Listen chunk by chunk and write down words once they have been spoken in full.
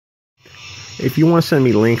If you want to send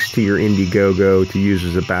me links to your Indiegogo to use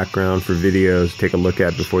as a background for videos, take a look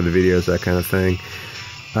at before the videos, that kind of thing,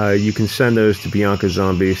 you can send those to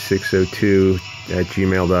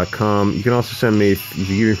biancazombie602@gmail.com. You can also send me, if you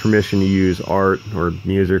give me permission to use art or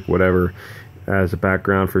music, whatever, as a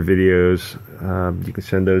background for videos, you can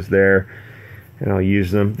send those there, and I'll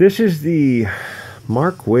use them. This is the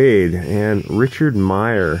Mark Waid and Richard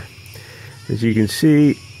Meyer. As you can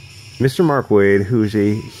see, Mr. Mark Waid, who is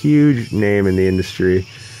a huge name in the industry,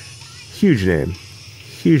 huge name.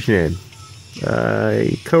 He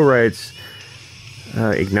co-writes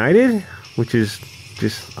Ignited, which is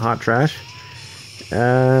just hot trash.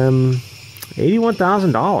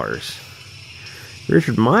 $81,000.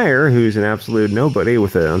 Richard Meyer, who's an absolute nobody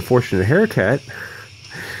with an unfortunate haircut,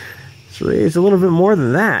 it's a little bit more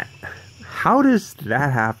than that. How does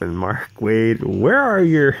that happen, Mark Waid? Where are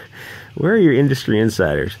your industry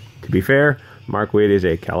insiders? To be fair, Mark Waid is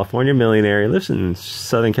a California millionaire. He lives in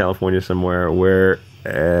Southern California somewhere where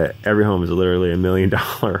every home is literally $1 million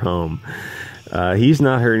home. He's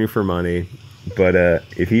not hurting for money, but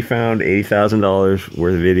if he found $80,000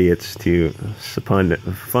 worth of idiots to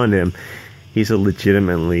fund him, he's a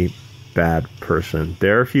legitimately bad person.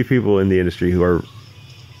 There are a few people in the industry who are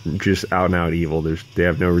just out and out evil. They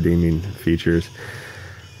have no redeeming features.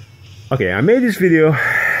 Okay, I made this video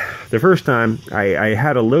the first time. I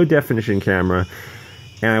had a low definition camera,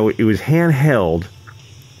 and it was handheld,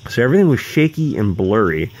 so everything was shaky and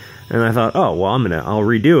blurry. And I thought, oh well, I'll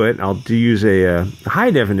redo it. I'll use a high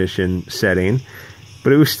definition setting,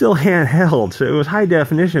 but it was still handheld, so it was high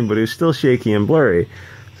definition, but it was still shaky and blurry.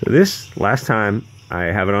 So this last time, I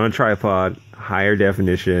have it on a tripod, higher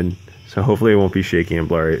definition, so hopefully it won't be shaky and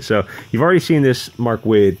blurry. So you've already seen this Mark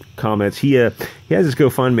Waid comments. He has his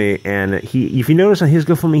GoFundMe, and if you notice on his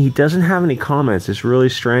GoFundMe, he doesn't have any comments. It's really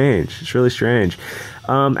strange.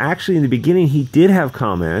 Actually, in the beginning, he did have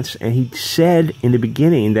comments, and he said in the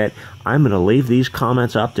beginning that I'm going to leave these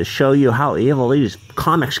comments up to show you how evil these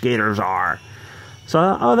comic skaters are.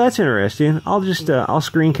 So, oh, that's interesting. I'll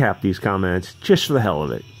screen cap these comments just for the hell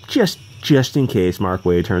of it. Just in case Mark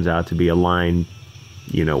Waid turns out to be a lying,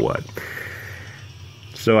 you know what.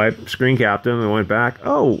 So I screen capped him and went back.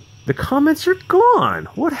 Oh, the comments are gone.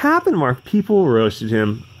 What happened, Mark? People roasted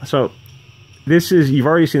him. So this is, you've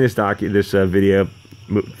already seen this video.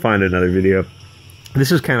 Find another video.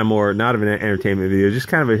 This is kind of more, not of an entertainment video, just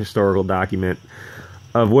kind of a historical document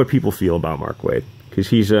of what people feel about Mark Waid, because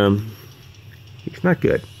he's not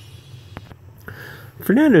good.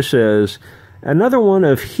 Fernando says, another one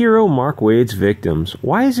of hero Mark Waid's victims.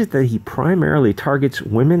 Why is it that he primarily targets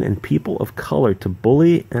women and people of color to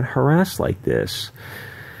bully and harass like this?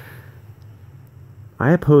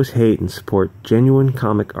 I oppose hate and support genuine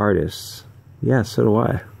comic artists. Yeah, so do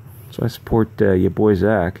I. So I support your boy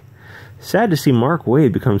Zach. Sad to see Mark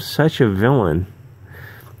Waid become such a villain.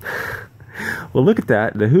 Well, look at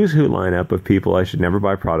that. The who's who lineup of people I should never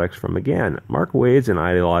buy products from again. Mark Waid's an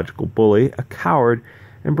ideological bully, a coward,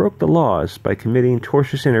 and broke the laws by committing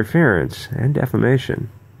tortious interference and defamation.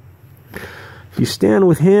 If you stand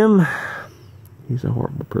with him, he's a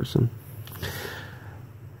horrible person.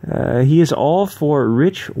 He is all for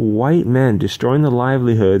rich white men destroying the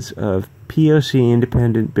livelihoods of POC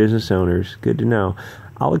independent business owners. Good to know.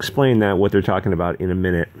 I'll explain what they're talking about in a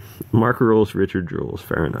minute. Mark rules, Richard drools.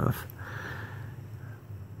 Fair enough.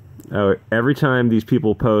 Every time these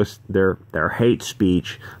people post their hate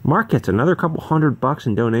speech, Mark gets another couple $100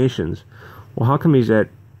 in donations. Well, how come his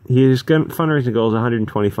fundraising goal is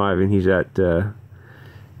 125 and he's at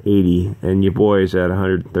 80, and your boy is at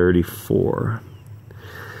 134?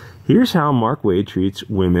 Here's how Mark Waid treats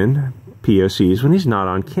women, POCs, when he's not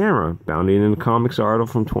on camera. Bounding in a comics article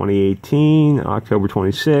from 2018, October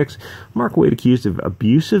 26, Mark Waid accused of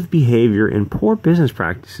abusive behavior and poor business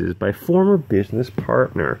practices by former business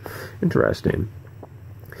partner. Interesting.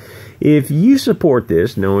 If you support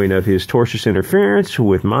this, knowing of his tortious interference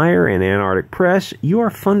with Meyer and Antarctic Press, you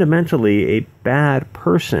are fundamentally a bad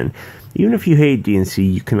person. Even if you hate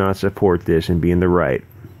DNC, you cannot support this and be in the right.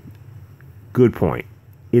 Good point.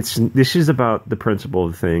 This is about the principle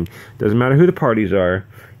of the thing. Doesn't matter who the parties are.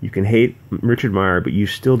 You can hate Richard Meyer, but you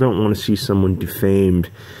still don't want to see someone defamed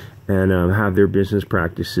and have their business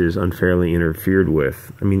practices unfairly interfered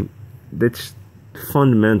with. I mean, that's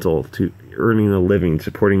fundamental to earning a living,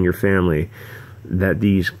 supporting your family, that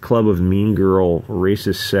these club of mean girl,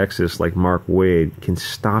 racist, sexists like Mark Waid can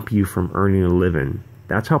stop you from earning a living.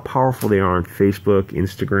 That's how powerful they are on Facebook,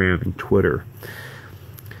 Instagram, and Twitter.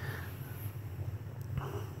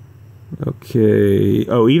 Okay.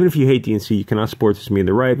 Oh, even if you hate DNC, you cannot support this to be in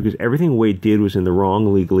the right because everything Waid did was in the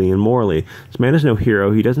wrong legally and morally. This man is no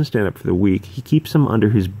hero. He doesn't stand up for the weak. He keeps them under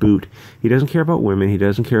his boot. He doesn't care about women. He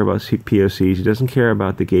doesn't care about POCs. He doesn't care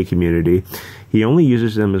about the gay community. He only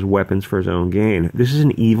uses them as weapons for his own gain. This is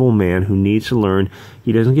an evil man who needs to learn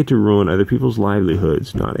he doesn't get to ruin other people's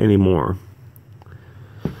livelihoods. Not anymore.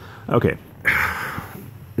 Okay.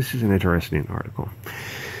 This is an interesting article.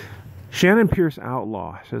 Shannon Pierce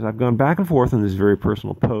Outlaw says, I've gone back and forth on this very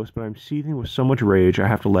personal post, but I'm seething with so much rage I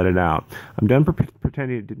have to let it out. I'm done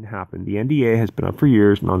pretending it didn't happen. The NDA has been up for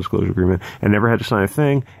years, non-disclosure agreement, and never had to sign a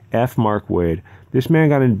thing. F Mark Waid. This man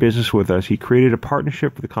got in business with us. He created a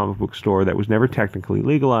partnership with a comic book store that was never technically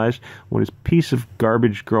legalized. When his piece of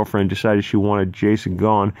garbage girlfriend decided she wanted Jason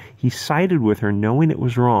gone, he sided with her knowing it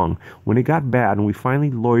was wrong. When it got bad and we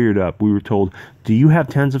finally lawyered up, we were told, do you have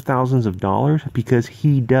tens of thousands of dollars? Because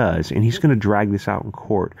he does, and he's going to drag this out in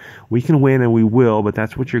court. We can win and we will, but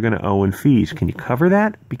that's what you're going to owe in fees. Can you cover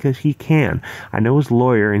that? Because he can. I know his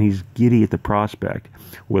lawyer, and he's giddy at the prospect.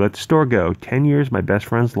 We let the store go. 10 years, my best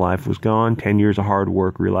friend's life was gone. 10 years of hard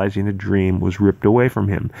work, realizing a dream was ripped away from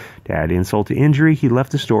him. To add insult to injury, he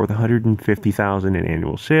left the store with $150,000 in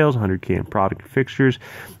annual sales, $100K in product fixtures.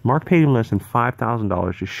 Mark paid him less than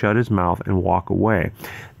 $5,000 to shut his mouth and walk away.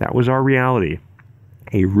 That was our reality.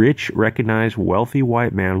 A rich, recognized, wealthy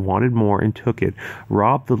white man wanted more and took it,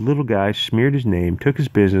 robbed the little guy, smeared his name, took his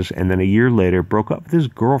business, and then a year later broke up with his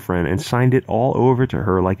girlfriend and signed it all over to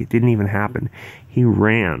her like it didn't even happen. He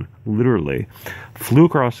ran, literally, flew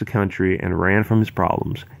across the country and ran from his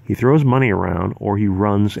problems. He throws money around, or he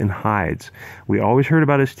runs and hides. We always heard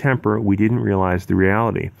about his temper. We didn't realize the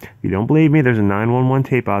reality. If you don't believe me, there's a 911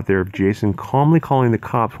 tape out there of Jason calmly calling the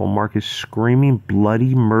cops while Mark is screaming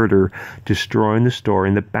bloody murder, destroying the store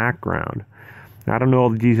in the background. Now, I don't know all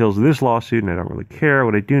the details of this lawsuit, and I don't really care.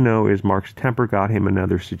 What I do know is Mark's temper got him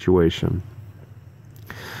another situation.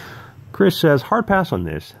 Chris says, hard pass on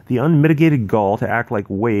this. The unmitigated gall to act like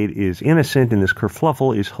Waid is innocent in this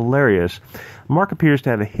kerfluffle is hilarious. Mark appears to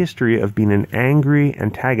have a history of being an angry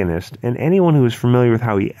antagonist, and anyone who is familiar with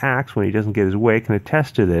how he acts when he doesn't get his way can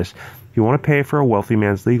attest to this. If you want to pay for a wealthy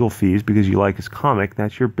man's legal fees because you like his comic,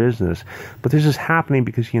 that's your business. But this is happening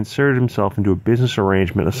because he inserted himself into a business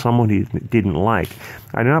arrangement of someone he didn't like.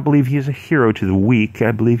 I do not believe he is a hero to the weak.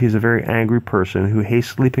 I believe he is a very angry person who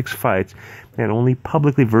hastily picks fights and only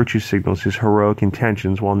publicly virtue signals his heroic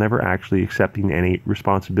intentions while never actually accepting any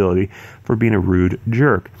responsibility for being a rude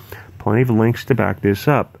jerk. Plenty of links to back this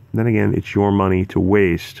up. Then again, it's your money to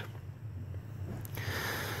waste.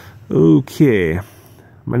 Okay.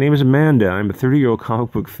 My name is Amanda. I'm a 30-year-old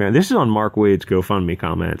comic book fan. This is on Mark Waid's GoFundMe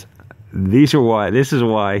comments. This is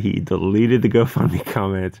why he deleted the GoFundMe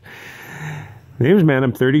comments. My name is Amanda.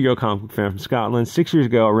 I'm a 30-year-old comic book fan from Scotland. 6 years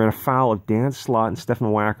ago, I ran afoul of Dan Slott and Stephen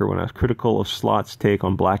Wacker when I was critical of Slott's take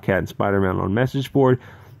on Black Cat and Spider-Man on message board.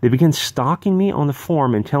 They began stalking me on the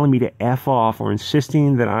forum and telling me to F off or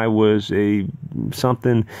insisting that I was a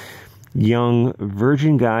something young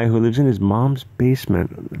virgin guy who lives in his mom's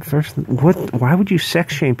basement. First, why would you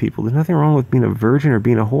sex shame people? There's nothing wrong with being a virgin or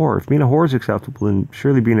being a whore. If being a whore is acceptable, then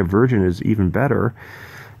surely being a virgin is even better.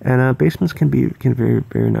 And basements can be very,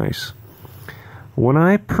 very nice. When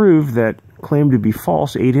I proved that claim to be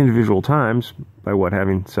false 8 individual times, by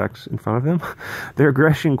having sex in front of them, their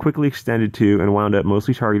aggression quickly extended to and wound up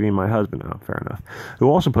mostly targeting my husband, fair enough, who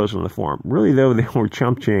also posted on the forum. Really, though, they were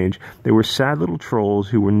chump change. They were sad little trolls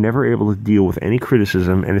who were never able to deal with any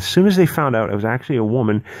criticism, and as soon as they found out I was actually a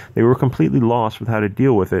woman, they were completely lost with how to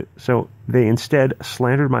deal with it. So they instead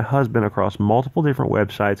slandered my husband across multiple different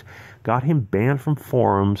websites, got him banned from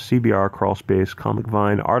forums, CBR, Crawlspace, Comic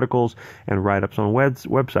Vine, articles, and write-ups on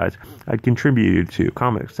websites I'd contributed to,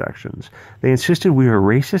 comic sections. They insisted we were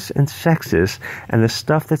racist and sexist, and the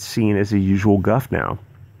stuff that's seen as the usual guff now.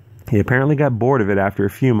 He apparently got bored of it after a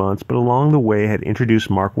few months, but along the way had introduced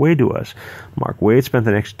Mark Waid to us. Mark Waid spent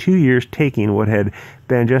the next 2 years taking what had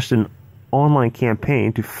been just an online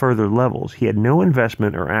campaign to further levels. He had no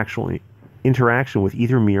investment or actual interaction with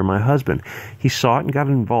either me or my husband. He saw it and got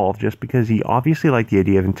involved just because he obviously liked the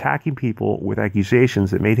idea of attacking people with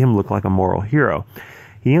accusations that made him look like a moral hero.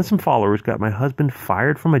 He and some followers got my husband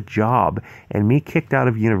fired from a job and me kicked out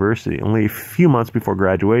of university only a few months before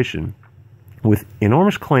graduation, with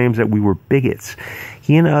enormous claims that we were bigots.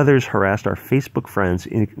 He and others harassed our Facebook friends,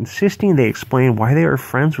 insisting they explain why they are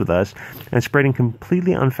friends with us and spreading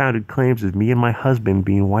completely unfounded claims of me and my husband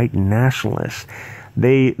being white nationalists.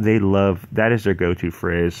 They love, that is their go-to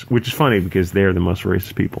phrase, which is funny because they're the most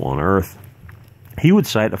racist people on earth. He would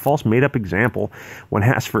cite a false made-up example when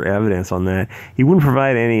asked for evidence on that. He wouldn't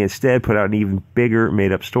provide any, instead put out an even bigger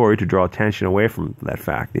made-up story to draw attention away from that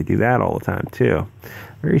fact. They do that all the time, too.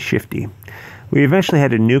 Very shifty. We eventually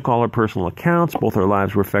had to nuke all our personal accounts. Both our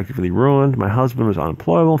lives were effectively ruined. My husband was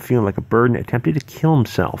unemployable, feeling like a burden, attempted to kill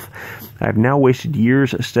himself. I have now wasted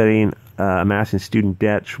years studying, amassing student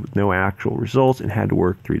debts with no actual results, and had to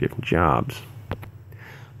work 3 different jobs.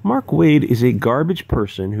 Mark Waid is a garbage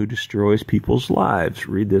person who destroys people's lives.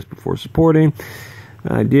 Read this before supporting.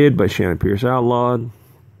 I did, by Shannon Pierce Outlawed.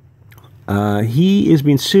 He is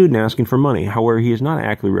being sued and asking for money. However, he has not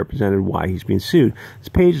accurately represented why he's being sued. This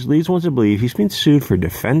page leads one to believe he's being sued for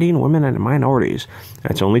defending women and minorities.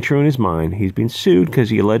 That's only true in his mind. He's being sued because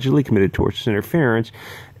he allegedly committed tortious interference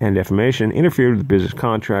and defamation, interfered with the business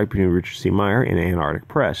contract between Richard C. Meyer and Antarctic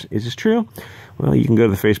Press. Is this true? Well, you can go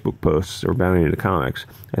to the Facebook posts or Bounding into Comics.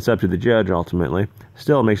 That's up to the judge, ultimately.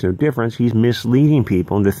 Still, it makes no difference. He's misleading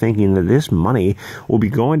people into thinking that this money will be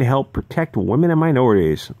going to help protect women and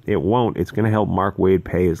minorities. It won't. It's going to help Mark Waid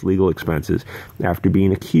pay his legal expenses after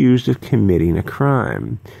being accused of committing a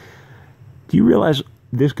crime. Do you realize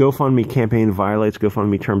this GoFundMe campaign violates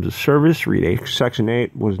GoFundMe terms of service? Read Section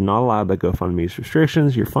 8 was not allowed by GoFundMe's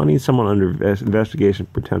restrictions. You're funding someone under investigation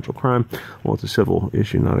of potential crime. Well, it's a civil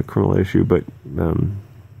issue, not a criminal issue, but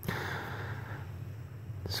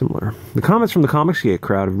similar. The comments from the Comicsgate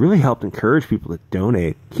crowd have really helped encourage people to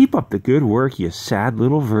donate. Keep up the good work, you sad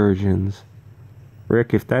little virgins.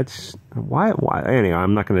 Rick, if that's... Why? Anyway,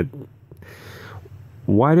 I'm not going to...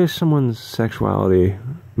 Why does someone's sexuality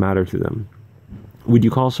matter to them? Would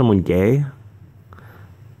you call someone gay?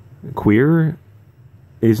 Queer?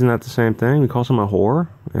 Isn't that the same thing? We call someone a whore?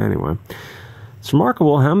 Anyway. It's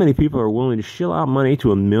remarkable how many people are willing to shill out money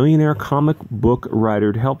to a millionaire comic book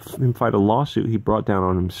writer to help him fight a lawsuit he brought down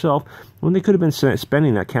on himself when they could have been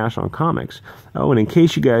spending that cash on comics. Oh, and in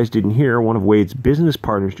case you guys didn't hear, one of Wade's business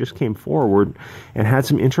partners just came forward and had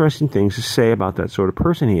some interesting things to say about that sort of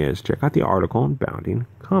person he is. Check out the article on Bounding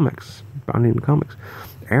Comics. Bounding Comics.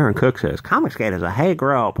 Aaron Cook says, Comicsgate is a hate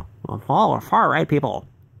group of all far-right people.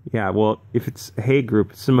 Yeah, well, if it's a hate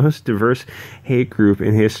group, it's the most diverse hate group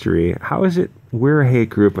in history. How is it we're a hate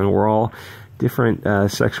group and we're all different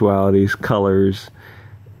sexualities, colors,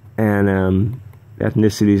 and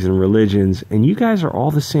ethnicities and religions, and you guys are all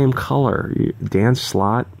the same color? Dan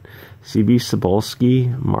Slott, C.B.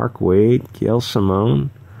 Cebulski, Mark Waid, Gail Simone.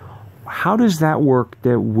 How does that work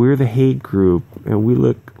that we're the hate group and we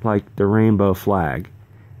look like the rainbow flag?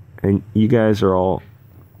 And you guys are all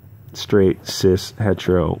straight, cis,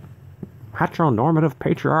 heteronormative,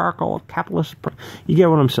 patriarchal, capitalist. You get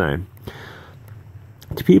what I'm saying.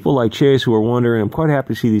 To people like Chase who are wondering, I'm quite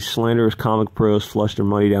happy to see these slanderous comic pros flush their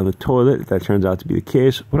money down the toilet, if that turns out to be the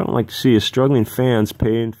case. What I don't like to see is struggling fans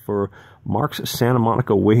paying for Mark's Santa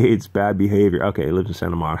Monica Wade's bad behavior. Okay, he lives in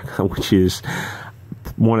Santa Monica, which is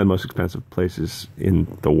one of the most expensive places in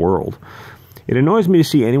the world. It annoys me to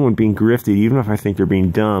see anyone being grifted, even if I think they're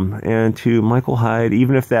being dumb. And to Michael Hyde,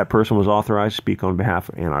 even if that person was authorized to speak on behalf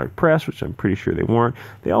of Antarctic Press, which I'm pretty sure they weren't,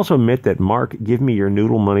 they also admit that Mark, give me your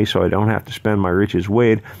noodle money so I don't have to spend my riches,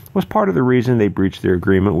 Waid, was part of the reason they breached their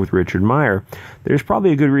agreement with Richard Meyer. There's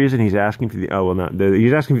probably a good reason he's asking for the,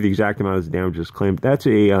 he's asking for the exact amount of his damages claimed. That's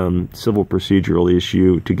a civil procedural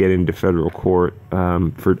issue to get into federal court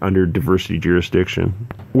for under diversity jurisdiction,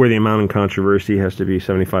 where the amount in controversy has to be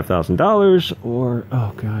 $75,000, or,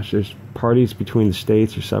 oh gosh, there's parties between the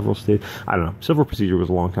states or several states. I don't know. Civil procedure was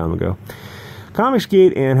a long time ago.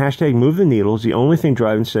 Comicsgate and hashtag Move the Needle is the only thing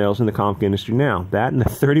driving sales in the comic industry now. That and the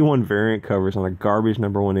 31 variant covers on a garbage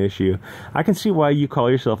 #1 issue. I can see why you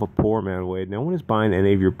call yourself a poor man, Waid. No one is buying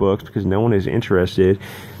any of your books because no one is interested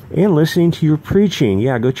in listening to your preaching.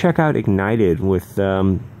 Yeah, go check out Ignited with,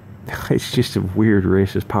 it's just a weird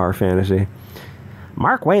racist power fantasy.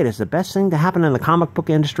 Mark Waid is the best thing to happen in the comic book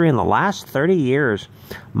industry in the last 30 years.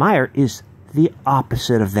 Meyer is the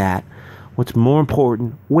opposite of that. What's more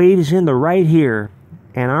important, Waid is in the right here.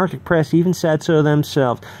 Antarctic Press even said so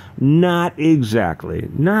themselves. Not exactly.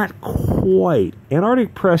 Not quite.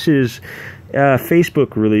 Antarctic Press's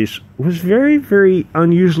Facebook release was very, very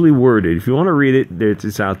unusually worded. If you want to read it,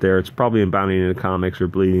 it's out there. It's probably in Bounding into Comics or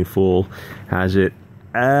Bleeding Fool has it.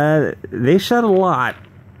 They said a lot.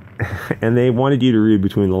 And they wanted you to read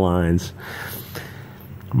between the lines.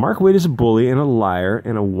 Mark Waid is a bully and a liar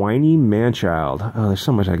and a whiny man-child. Oh, there's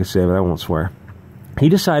so much I could say, but I won't swear. He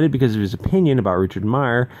decided, because of his opinion about Richard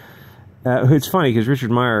Meyer, it's funny because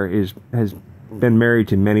Richard Meyer has been married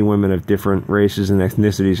to many women of different races and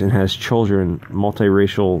ethnicities and has children,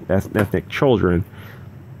 multiracial ethnic children.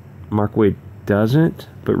 Mark Waid doesn't,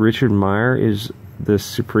 but Richard Meyer is the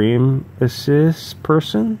supreme assist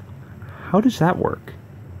person? How does that work?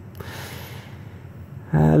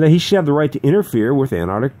 That he should have the right to interfere with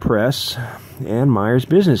Antarctic Press and Meyer's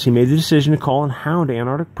business. He made the decision to call and hound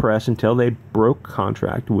Antarctic Press until they broke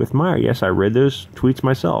contract with Meyer. Yes, I read those tweets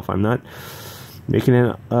myself. I'm not making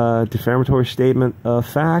a defamatory statement of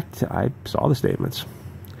fact. I saw the statements.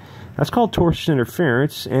 That's called tortious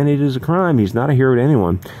interference, and it is a crime. He's not a hero to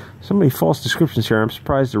anyone. So many false descriptions here. I'm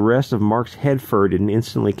surprised the rest of Mark's head fur didn't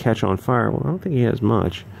instantly catch on fire. Well, I don't think he has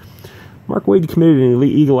much. Mark Waid committed an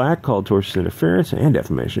illegal act called tortious interference and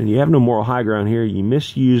defamation. You have no moral high ground here. You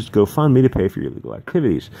misused GoFundMe to pay for your illegal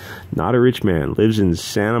activities. Not a rich man. Lives in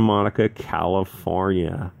Santa Monica,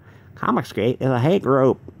 California. Comicsgate is a hate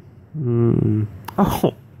group.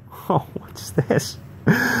 Oh, what's this?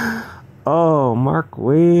 Oh, Mark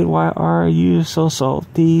Waid, why are you so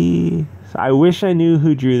salty? I wish I knew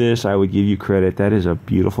who drew this. I would give you credit. That is a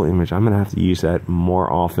beautiful image. I'm going to have to use that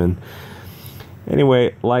more often.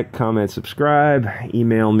 Anyway, like, comment, subscribe.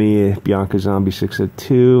 Email me,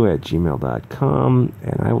 BiancaZombie602 @gmail.com.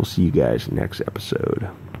 And I will see you guys next episode.